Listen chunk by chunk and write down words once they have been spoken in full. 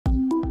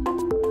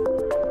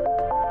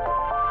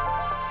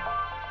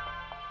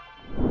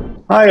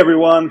Hi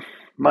everyone,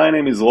 my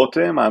name is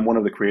Rotem. I'm one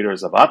of the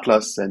creators of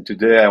Atlas, and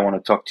today I want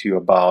to talk to you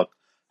about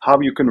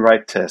how you can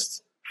write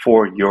tests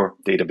for your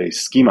database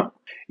schema.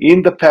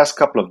 In the past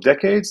couple of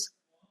decades,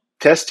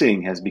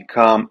 testing has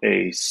become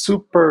a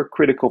super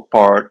critical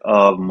part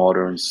of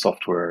modern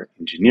software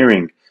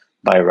engineering.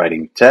 By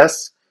writing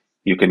tests,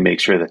 you can make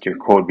sure that your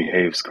code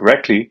behaves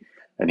correctly,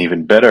 and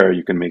even better,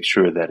 you can make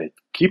sure that it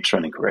keeps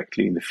running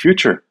correctly in the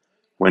future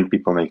when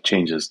people make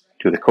changes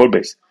to the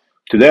codebase.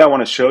 Today, I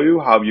want to show you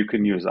how you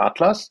can use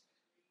Atlas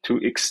to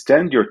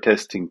extend your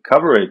testing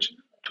coverage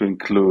to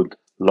include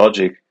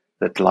logic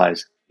that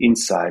lies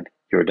inside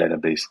your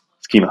database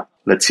schema.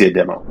 Let's see a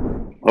demo.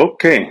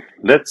 Okay,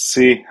 let's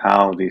see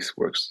how this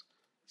works.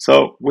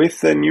 So with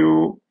the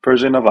new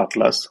version of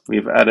Atlas,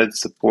 we've added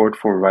support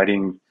for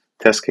writing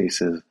test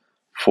cases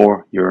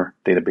for your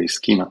database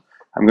schema.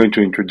 I'm going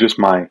to introduce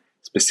my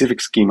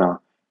specific schema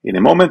in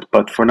a moment,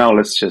 but for now,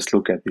 let's just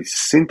look at the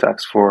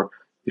syntax for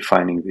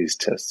defining these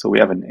tests. So we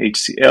have an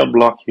HCL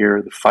block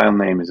here. The file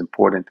name is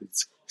important.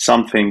 It's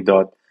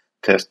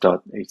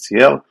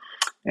something.test.hcl.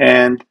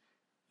 And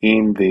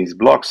in these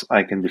blocks,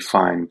 I can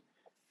define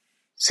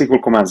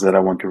SQL commands that I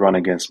want to run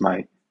against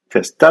my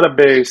test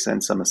database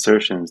and some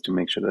assertions to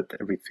make sure that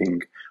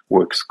everything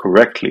works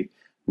correctly.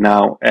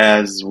 Now,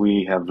 as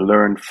we have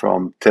learned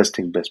from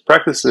testing best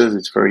practices,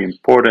 it's very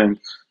important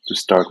to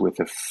start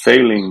with a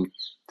failing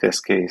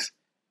test case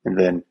and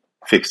then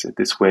fix it.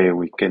 This way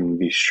we can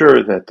be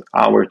sure that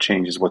our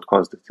change is what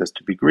caused the test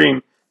to be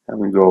green, and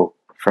we go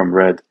from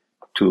red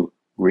to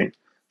green.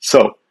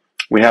 So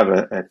we have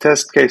a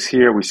test case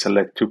here. We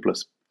select 2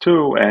 plus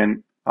 2,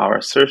 and our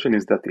assertion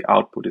is that the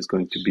output is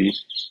going to be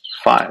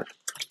 5.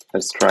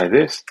 Let's try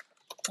this.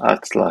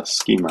 Atlas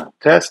schema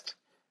test.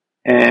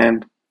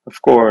 And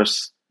of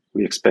course,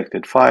 we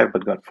expected 5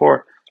 but got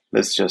 4.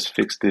 Let's just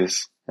fix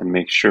this and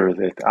make sure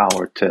that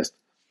our test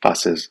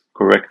passes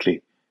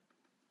correctly.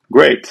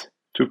 Great.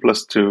 2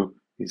 plus 2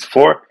 is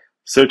 4.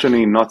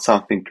 Certainly not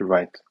something to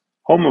write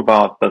home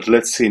about, but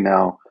let's see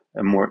now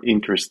a more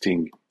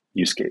interesting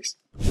use case.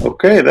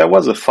 Okay, that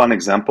was a fun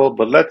example,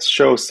 but let's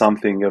show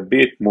something a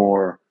bit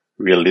more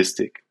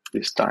realistic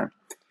this time.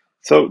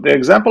 So the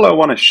example I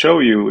want to show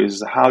you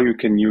is how you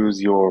can use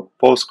your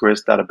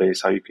Postgres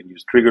database, how you can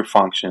use trigger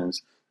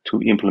functions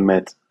to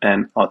implement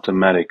an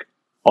automatic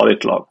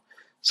audit log.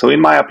 So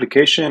in my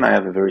application, I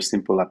have a very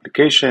simple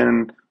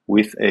application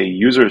with a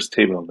users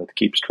table that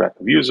keeps track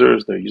of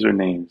users, their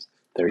usernames,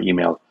 their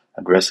email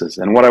addresses.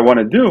 And what I want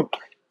to do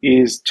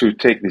is to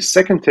take the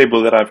second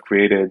table that I've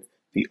created,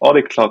 the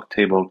audit log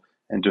table,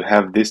 and to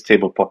have this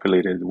table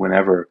populated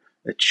whenever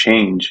a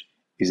change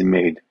is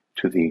made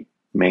to the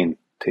main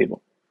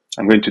table.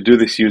 I'm going to do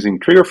this using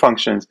trigger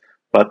functions,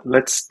 but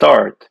let's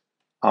start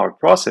our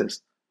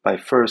process by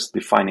first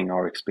defining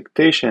our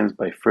expectations,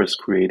 by first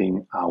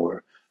creating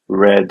our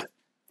red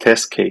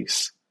test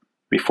case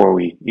before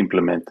we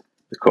implement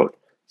the code.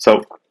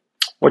 So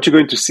what you're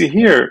going to see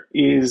here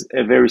is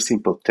a very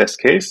simple test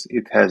case.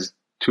 It has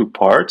 2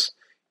 parts.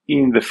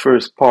 In the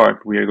first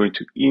part, we are going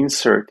to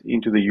insert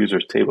into the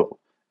users table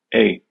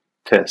a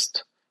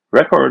test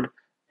record.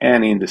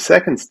 And in the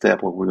second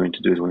step, what we're going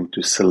to do is we're going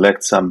to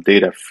select some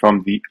data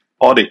from the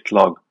audit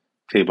log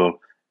table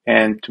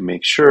and to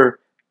make sure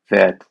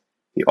that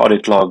the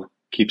audit log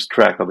keeps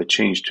track of a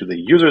change to the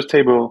users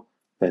table,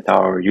 that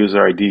our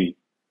user ID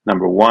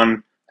number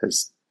 1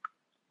 has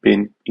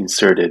been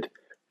inserted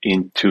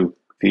into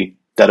the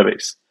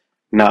database.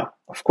 Now,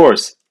 of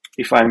course,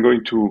 if I'm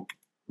going to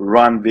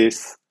run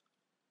this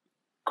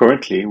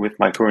currently with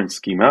my current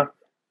schema,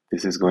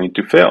 this is going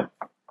to fail.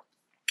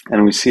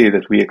 And we see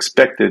that we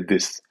expected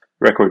this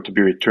record to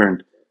be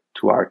returned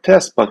to our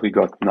test, but we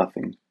got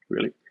nothing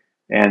really.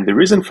 And the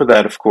reason for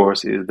that, of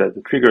course, is that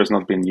the trigger has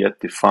not been yet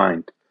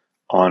defined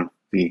on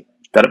the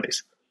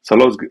database. So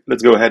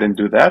let's go ahead and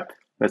do that.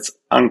 Let's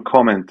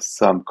uncomment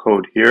some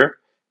code here.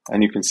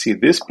 And you can see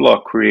this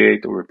block,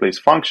 create or replace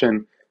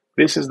function.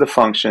 This is the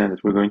function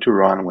that we're going to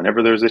run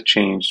whenever there's a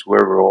change to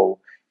a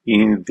row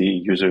in the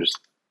users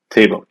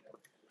table.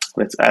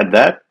 Let's add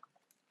that.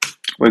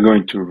 We're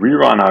going to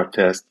rerun our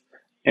test.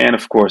 And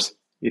of course,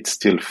 it's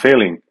still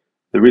failing.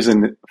 The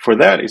reason for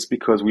that is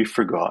because we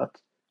forgot,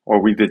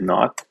 or we did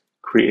not,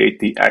 create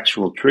the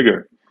actual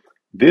trigger.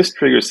 This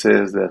trigger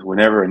says that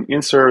whenever an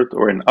insert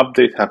or an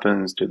update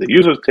happens to the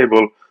users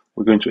table,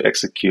 we're going to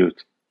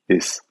execute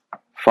this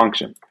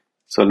function.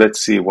 So let's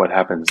see what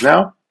happens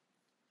now.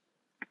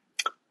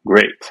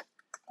 Great.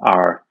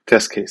 Our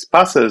test case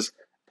passes,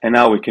 and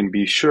now we can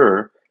be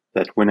sure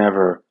that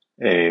whenever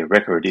a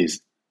record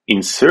is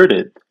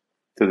inserted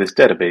to this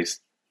database,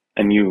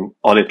 a new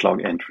audit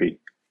log entry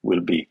will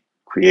be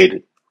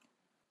created.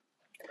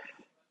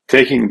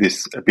 Taking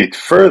this a bit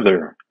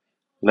further,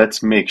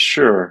 let's make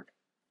sure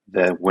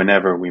that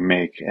whenever we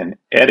make an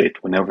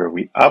edit, whenever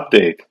we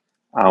update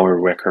our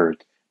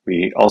record,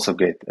 we also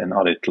get an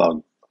audit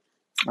log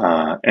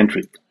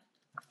entry.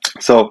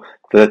 So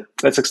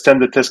let's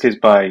extend the test case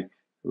by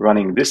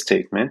running this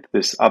statement,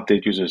 this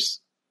update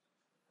users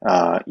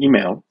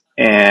email.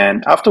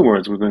 And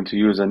afterwards, we're going to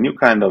use a new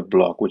kind of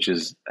block, which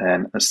is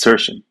an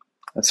assertion.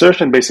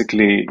 Assertion,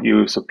 basically,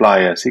 you supply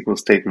a SQL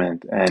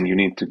statement and you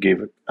need to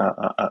give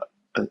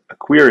a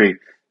query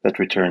that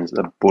returns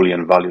a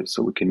Boolean value.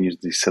 So we can use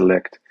the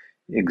select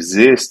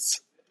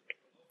exists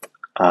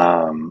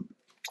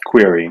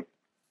query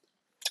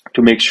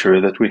to make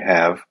sure that we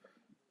have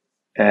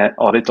an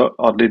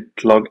audit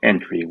log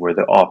entry where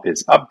the op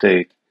is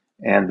update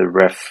and the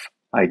ref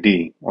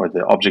ID, or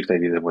the object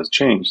ID that was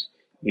changed,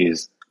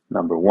 is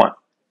number 1.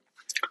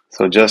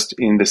 So just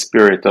in the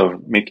spirit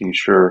of making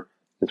sure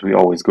that we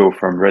always go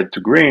from red to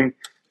green,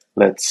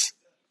 let's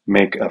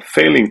make a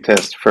failing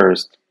test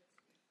first,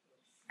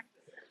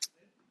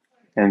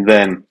 and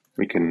then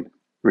we can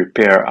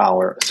repair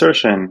our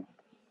assertion,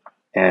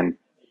 and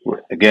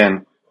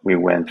again, we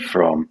went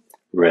from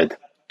red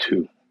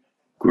to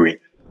green.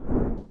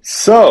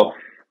 So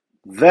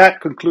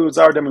that concludes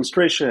our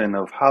demonstration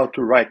of how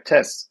to write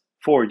tests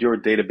for your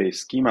database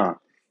schema.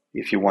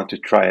 If you want to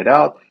try it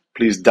out,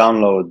 please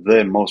download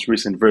the most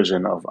recent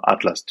version of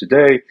Atlas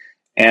today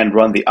and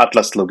run the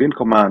Atlas login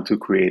command to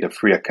create a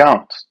free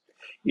account.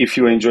 If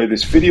you enjoyed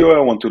this video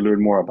and want to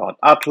learn more about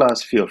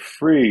Atlas, feel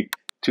free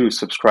to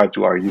subscribe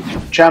to our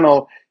YouTube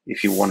channel.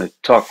 If you want to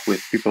talk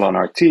with people on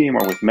our team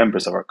or with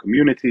members of our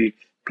community,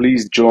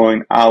 please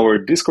join our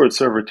Discord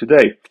server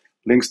today.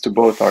 Links to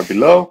both are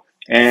below,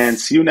 and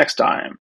see you next time.